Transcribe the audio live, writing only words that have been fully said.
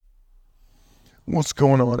What's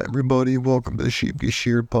going on, everybody? Welcome to the Sheep Get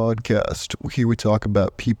Sheared podcast. Here we talk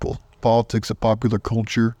about people, politics, and popular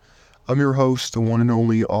culture. I'm your host, the one and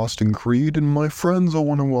only Austin Creed, and my friends, I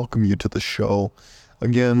want to welcome you to the show.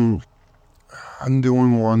 Again, I'm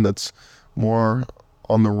doing one that's more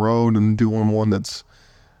on the road and doing one that's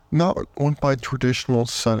not one by traditional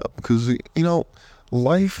setup because,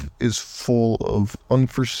 life is full of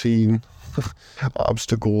unforeseen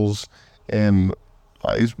obstacles, and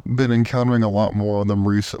I've been encountering a lot more of them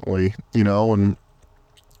recently, and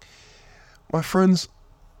my friends,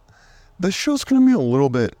 this show's going to be a little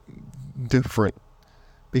bit different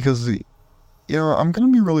because, I'm going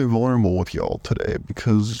to be really vulnerable with y'all today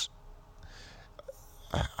because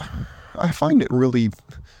I find it really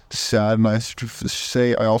sad, and I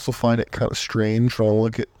say I also find it kind of strange when I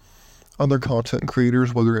look at other content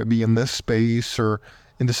creators, whether it be in this space or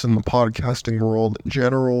in the podcasting world in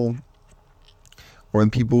general, or in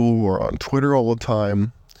people who are on Twitter all the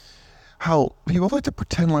time, how people like to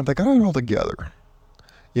pretend like they got it all together.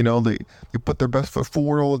 They put their best foot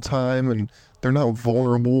forward all the time, and they're not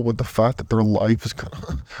vulnerable with the fact that their life is kind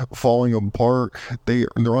of falling apart. They're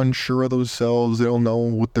unsure of themselves. They don't know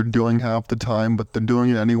what they're doing half the time, but they're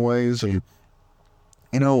doing it anyways. And,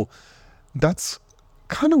 that's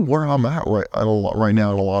kind of where I'm at right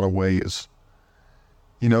now in a lot of ways.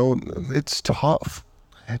 It's tough,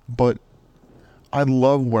 but I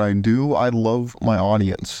love what I do. I love my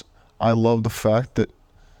audience. I love the fact that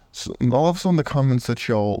I love some of the comments that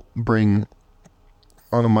y'all bring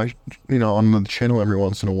onto my, on the channel every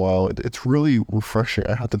once in a while. It's really refreshing,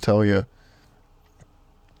 I have to tell you,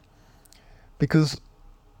 because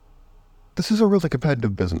this is a really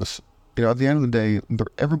competitive business. At the end of the day,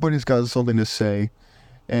 everybody's got something to say,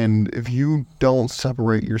 and if you don't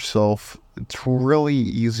separate yourself, it's really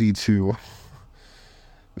easy to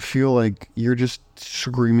feel like you're just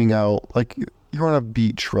screaming out, like you're on a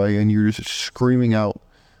beach, right? And you're just screaming out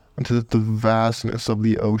into the vastness of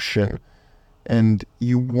the ocean, and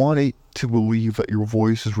you want it to believe that your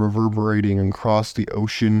voice is reverberating across the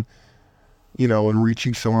ocean, and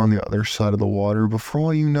reaching somewhere on the other side of the water. But for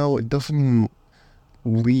all you know, it doesn't even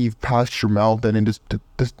leave past your mouth, and it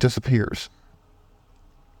just disappears.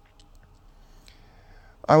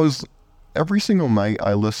 Every single night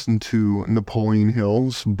I listen to Napoleon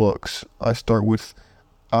Hill's books. I start with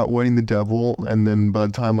Outwitting the Devil, and then by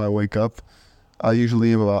the time I wake up, I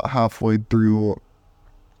usually am about halfway through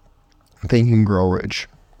Think and Grow Rich.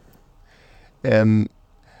 And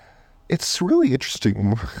it's really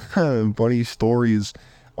interesting, funny stories.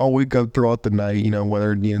 I'll wake up throughout the night,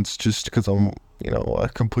 whether it's just because I'm, I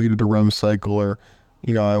completed a REM cycle, or,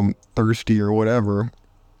 I'm thirsty or whatever.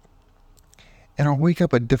 And I'll wake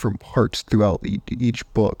up at different parts throughout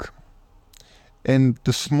each book. And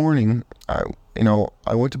this morning, I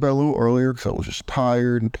went to bed a little earlier because I was just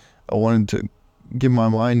tired. I wanted to give my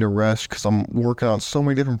mind a rest because I'm working on so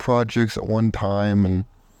many different projects at one time, and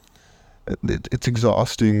it's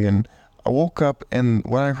exhausting. And I woke up, and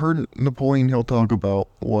what I heard Napoleon Hill talk about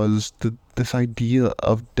was this idea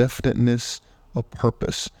of definiteness of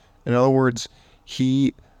purpose. In other words,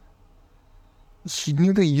 he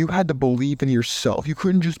knew that you had to believe in yourself. You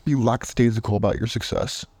couldn't just be lackadaisical about your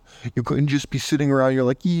success. You couldn't just be sitting around, you're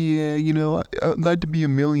like, yeah, I'd like to be a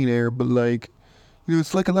millionaire, but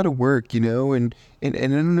it's like a lot of work, and I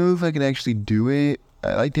don't know if I can actually do it.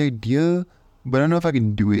 I like the idea, but I don't know if I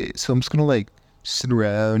can do it. So I'm just gonna sit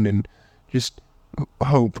around and just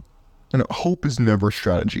hope. And hope is never a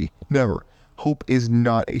strategy. Never. Hope is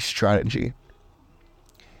not a strategy.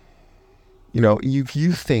 If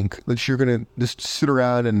you think that you're gonna just sit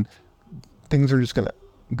around and good things are just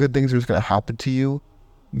gonna happen to you,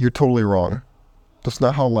 you're totally wrong. That's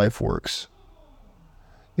not how life works.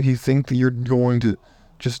 If you think that you're going to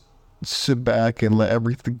just sit back and let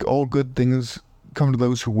all good things come to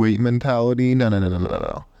those who wait mentality,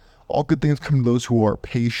 no. All good things come to those who are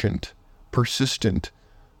patient, persistent,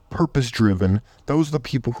 purpose-driven. Those are the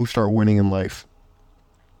people who start winning in life.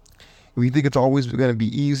 If you think it's always going to be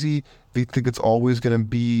easy, if you think it's always going to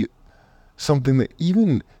be something that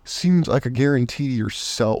even seems like a guarantee to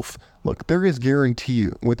yourself, look, there is guarantee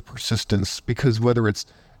with persistence, because whether it's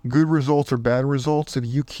good results or bad results, if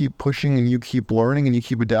you keep pushing and you keep learning and you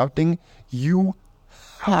keep adapting, you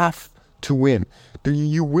have to win.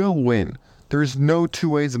 You will win. There's no two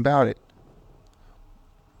ways about it.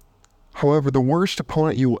 However, the worst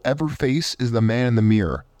opponent you will ever face is the man in the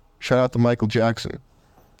mirror. Shout out to Michael Jackson,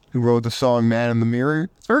 who wrote the song Man in the Mirror.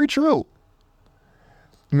 It's very true.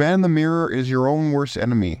 The man in the mirror is your own worst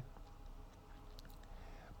enemy.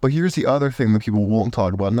 But here's the other thing that people won't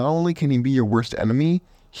talk about. Not only can he be your worst enemy,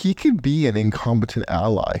 he can be an incompetent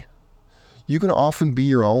ally. you can often be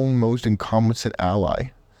your own most incompetent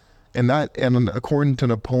ally. And according to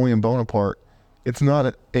Napoleon Bonaparte, it's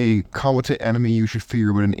not a competent enemy you should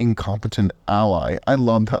fear, but an incompetent ally. I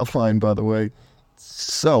love that line, by the way.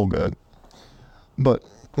 So good. But,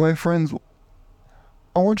 my friends,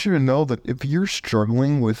 I want you to know that if you're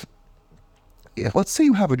struggling with, let's say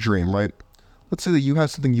you have a dream, right? Let's say that you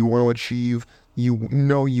have something you want to achieve, you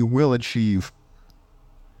know you will achieve.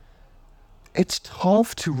 It's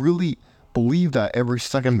tough to really believe that every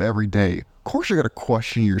second of every day. Of course you gotta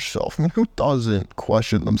question yourself. I mean, who doesn't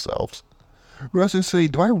question themselves? Who has to say,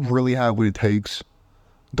 do I really have what it takes?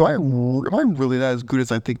 Am I really that as good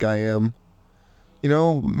as I think I am? You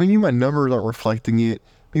know, maybe my numbers aren't reflecting it.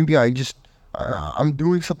 Maybe I'm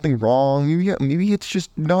doing something wrong. Maybe it's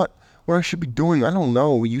just not what I should be doing. I don't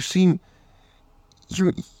know. It's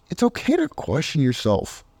okay to question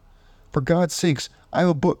yourself. For God's sakes, I have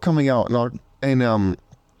a book coming out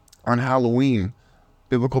on Halloween,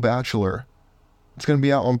 Biblical Bachelor. It's going to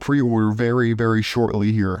be out on pre-order very, very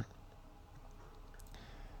shortly here.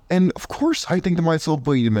 And of course, I think to myself,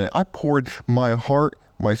 wait a minute, I poured my heart,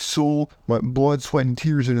 my soul, my blood, sweat, and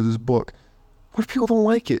tears into this book. What if people don't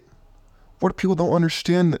like it? What if people don't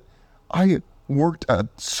understand that I worked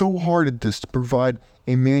so hard at this to provide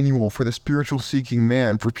a manual for the spiritual seeking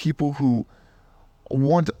man, for people who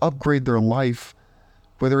want to upgrade their life,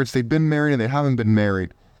 whether it's they've been married or they haven't been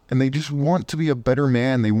married, and they just want to be a better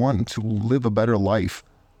man, they want to live a better life.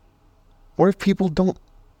 What if people don't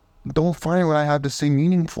find what I have to say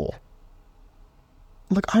meaningful?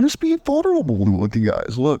 Like, I'm just being vulnerable with you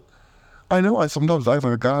guys. Look, I know I sometimes act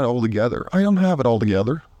like I got it all together. I don't have it all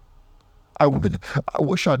together. I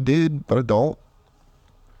wish I did, but I don't.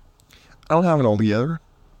 I don't have it all together.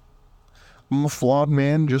 I'm a flawed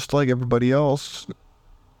man just like everybody else.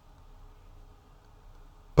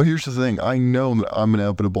 But here's the thing. I know that I'm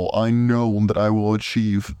inevitable. I know that I will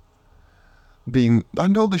achieve I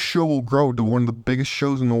know the show will grow to one of the biggest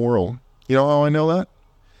shows in the world. You know how I know that?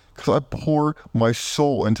 Because I pour my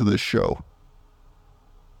soul into this show.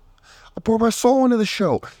 I pour my soul into the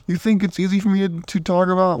show. You think it's easy for me to talk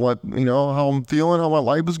about how I'm feeling, how my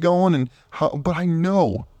life is going, but I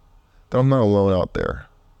know that I'm not alone out there.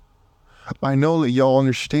 I know that y'all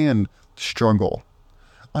understand the struggle.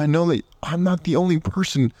 I know that I'm not the only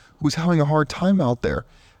person who's having a hard time out there.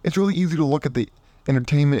 It's really easy to look at the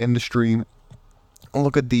entertainment industry,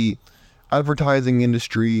 look at the advertising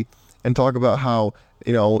industry, and talk about how,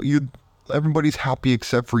 everybody's happy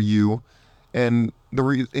except for you. And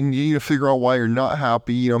you need to figure out why you're not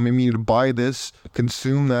happy. Maybe you need to buy this,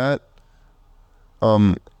 consume that,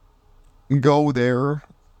 go there,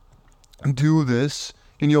 do this,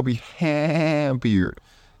 and you'll be happier,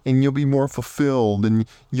 and you'll be more fulfilled, and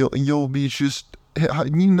you'll be just, you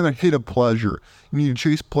need another hit of pleasure. You need to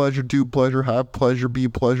chase pleasure, do pleasure, have pleasure, be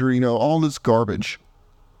pleasure, all this garbage.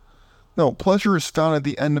 No, pleasure is found at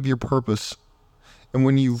the end of your purpose, and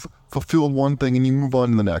when you've fulfilled one thing and you move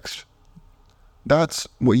on to the next. That's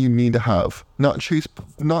what you need to have. Not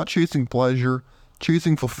chasing pleasure,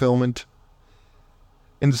 chasing fulfillment,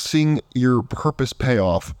 and seeing your purpose pay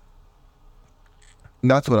off.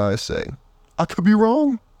 That's what I say. I could be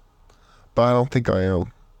wrong, but I don't think I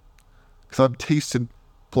am. Because I've tasted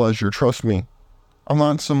pleasure, trust me. I'm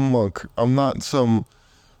not some monk. I'm not someone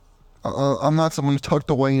tucked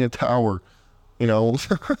away in a tower.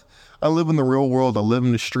 I live in the real world. I live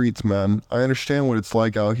in the streets, man. I understand what it's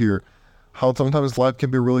like out here. How sometimes life can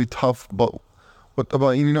be really tough, but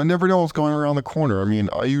never know what's going around the corner. I mean,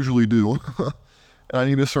 I usually do. And I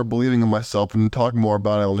need to start believing in myself and talk more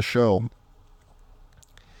about it on the show,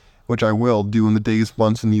 which I will do in the days,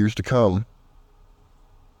 months, and years to come.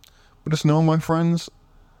 But just know, my friends,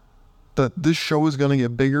 that this show is going to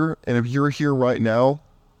get bigger, and if you're here right now,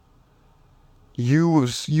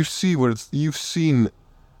 you've seen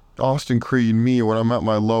Austin Creed, me, when I'm at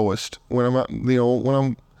my lowest, when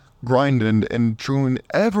I'm grinding and doing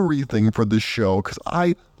everything for this show, because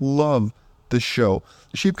I love this show.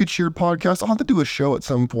 The Sheep Get Cheered podcast, I'll have to do a show at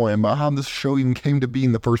some point about how this show even came to be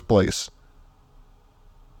in the first place.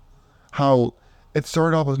 How it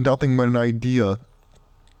started off with nothing but an idea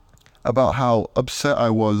about how upset I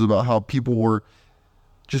was about how people were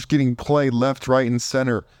just getting played left, right, and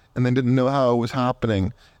center, and they didn't know how it was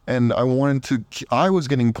happening. And I was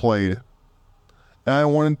getting played. And I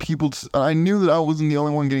wanted people to, I knew that I wasn't the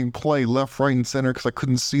only one getting played left, right, and center because I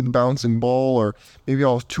couldn't see the bouncing ball, or maybe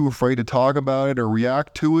I was too afraid to talk about it or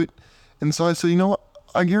react to it. And so I said, what?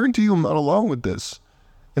 I guarantee you I'm not alone with this.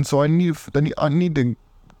 And so I need to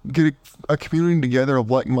get a community together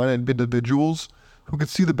of like-minded individuals who could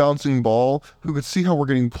see the bouncing ball, who could see how we're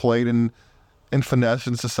getting played and finessed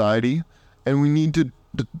in society, And we need to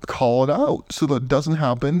call it out so that it doesn't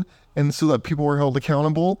happen, and so that people are held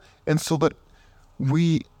accountable, and so that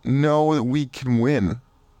we know that we can win.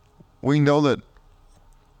 We know that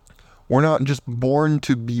we're not just born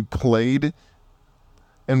to be played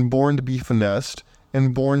and born to be finessed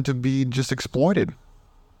and born to be just exploited.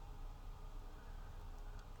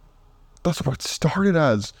 That's what it started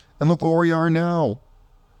as. And look where we are now.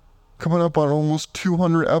 Coming up on almost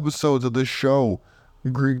 200 episodes of this show.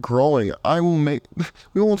 Growing.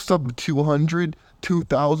 We won't stop at 200,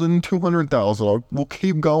 2,000, 200,000. We'll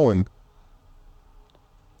keep going.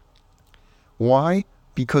 Why?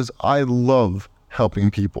 Because I love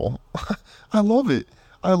helping people. I love it.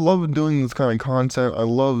 I love doing this kind of content. I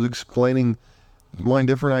love explaining my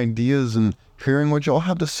different ideas and hearing what y'all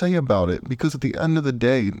have to say about it. Because at the end of the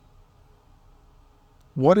day,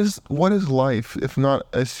 what is life if not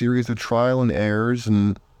a series of trial and errors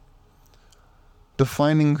and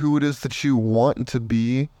defining who it is that you want to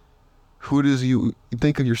be, who it is you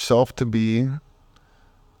think of yourself to be?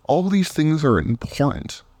 All these things are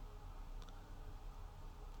important.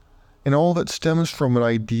 And all that stems from an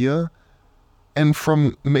idea and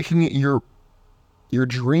from making it your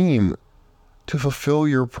dream to fulfill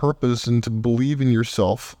your purpose and to believe in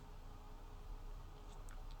yourself.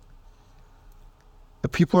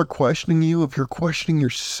 If people are questioning you, if you're questioning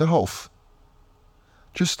yourself,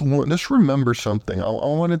 just remember something. I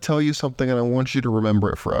want to tell you something, and I want you to remember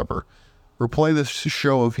it forever. Replay this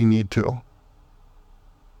show if you need to.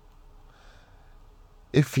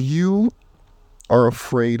 If you are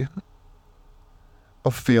afraid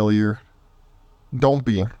of failure, don't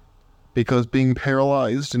be. Because being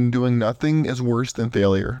paralyzed and doing nothing is worse than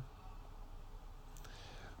failure.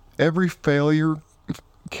 Every failure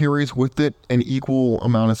carries with it an equal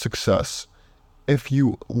amount of success if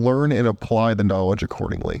you learn and apply the knowledge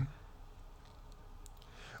accordingly.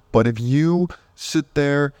 But if you sit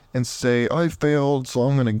there and say, I failed, so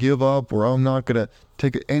I'm going to give up, or I'm not going to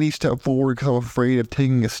take any step forward because I'm afraid of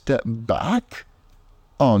taking a step back,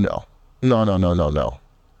 oh no. No.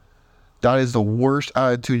 That is the worst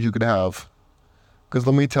attitude you could have. Because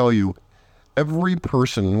let me tell you, every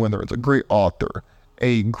person, whether it's a great author,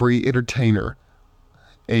 a great entertainer,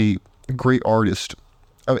 a great artist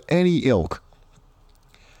of any ilk,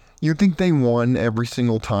 you think they won every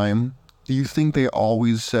single time? Do you think they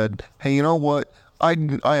always said, hey, you know what? I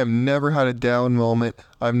have never had a down moment.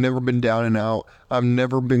 I've never been down and out. I've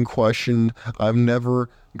never been questioned. I've never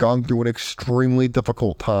gone through an extremely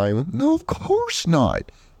difficult time. No, of course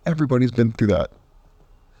not. Everybody's been through that.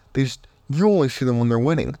 You only see them when they're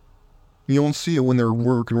winning. You don't see it when they're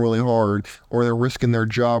working really hard, or they're risking their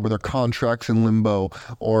job, or their contract's in limbo,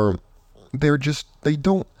 or they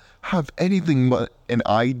don't have anything but an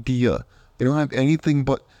idea. They don't have anything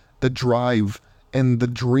but the drive and the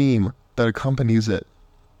dream that accompanies it.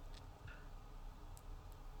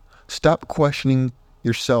 Stop questioning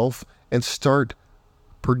yourself and start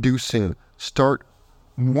producing. Start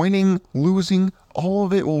winning, losing. All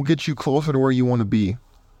of it will get you closer to where you want to be.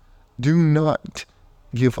 Do not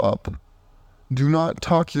give up. Do not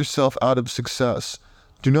talk yourself out of success.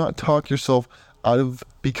 Do not talk yourself out of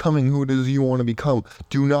becoming who it is you want to become.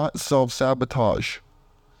 Do not self-sabotage.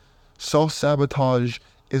 Self-sabotage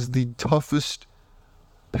is the toughest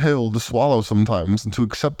pill to swallow sometimes, and to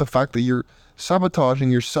accept the fact that you're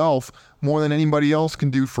sabotaging yourself more than anybody else can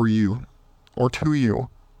do for you or to you.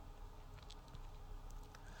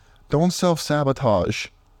 Don't self-sabotage.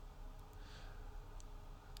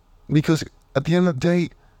 Because at the end of the day,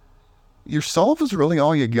 yourself is really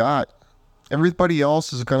all you got. Everybody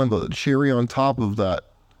else is kind of a cherry on top of that.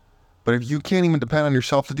 But if you can't even depend on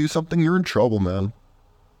yourself to do something, you're in trouble, man.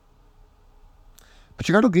 But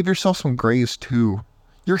you gotta give yourself some grace too.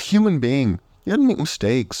 You're a human being. You gotta make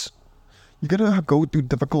mistakes. You gotta go through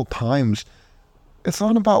difficult times. It's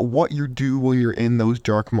not about what you do when you're in those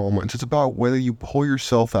dark moments. It's about whether you pull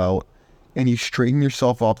yourself out and you straighten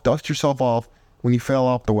yourself up, dust yourself off. When you fell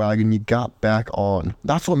off the wagon, you got back on.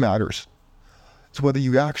 That's what matters. It's whether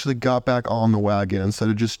you actually got back on the wagon instead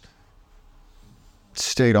of just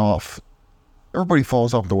stayed off. Everybody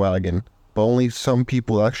falls off the wagon, but only some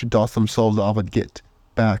people actually dust themselves off and get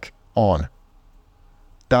back on.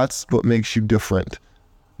 That's what makes you different.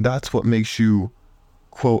 That's what makes you,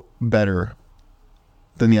 quote, better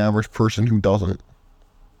than the average person who doesn't.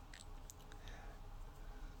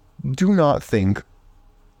 Do not think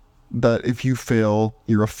that if you fail,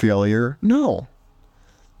 you're a failure. No.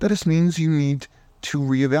 That just means you need to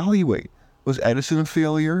reevaluate. Was Edison a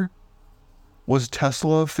failure? Was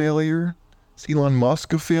Tesla a failure? Is Elon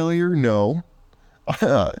Musk a failure? No.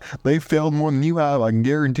 They failed more than you have, I can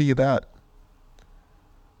guarantee you that.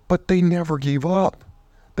 But they never gave up.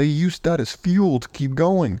 They used that as fuel to keep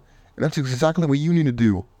going. And that's exactly what you need to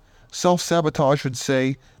do. Self-sabotage would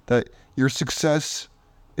say that your success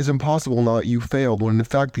is impossible now that you failed, when in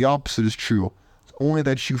fact the opposite is true. It's only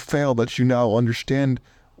that you failed that you now understand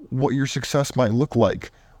what your success might look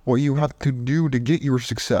like, what you have to do to get your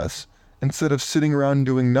success, instead of sitting around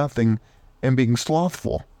doing nothing and being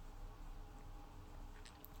slothful.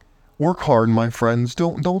 Work hard, my friends.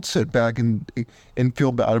 Don't sit back and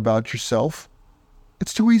feel bad about yourself.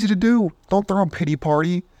 It's too easy to do. Don't throw a pity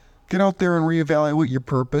party. Get out there and reevaluate your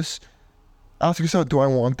purpose. Ask yourself, do I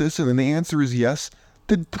want this? And then the answer is yes.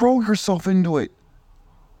 Then throw yourself into it.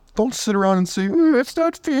 Don't sit around and say, it's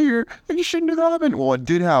not fair. It shouldn't have happened. Well, it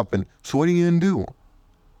did happen. So what are you going to do?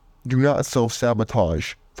 Do not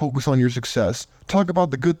self-sabotage. Focus on your success. Talk about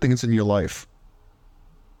the good things in your life.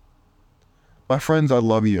 My friends, I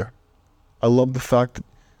love you. I love the fact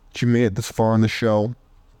that you made it this far in the show.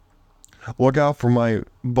 Look out for my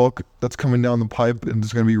book that's coming down the pipe and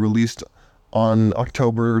it's going to be released on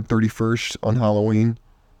October 31st on Halloween.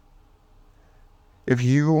 If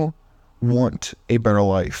you want a better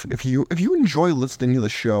life, if you enjoy listening to the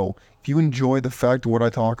show, if you enjoy the fact of what I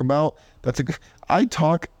talk about, I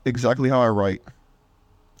talk exactly how I write.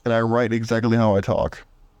 And I write exactly how I talk.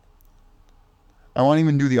 I won't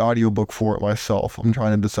even do the audiobook for it myself. I'm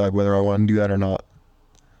trying to decide whether I want to do that or not.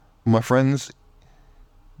 My friends,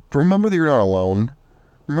 remember that you're not alone.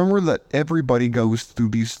 Remember that everybody goes through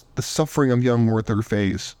the suffering of young worth or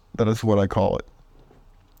phase. That is what I call it.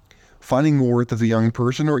 Finding worth as a young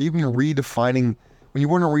person, or even redefining, when you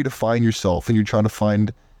want to redefine yourself and you're trying to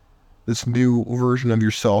find this new version of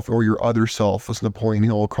yourself, or your other self, as Napoleon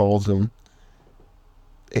Hill calls them.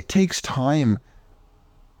 It takes time.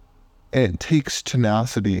 And it takes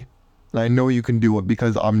tenacity. And I know you can do it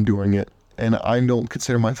because I'm doing it. And I don't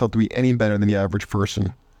consider myself to be any better than the average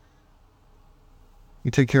person.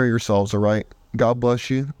 You take care of yourselves, alright? God bless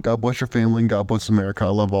you. God bless your family. And God bless America. I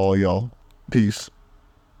love all of y'all. Peace.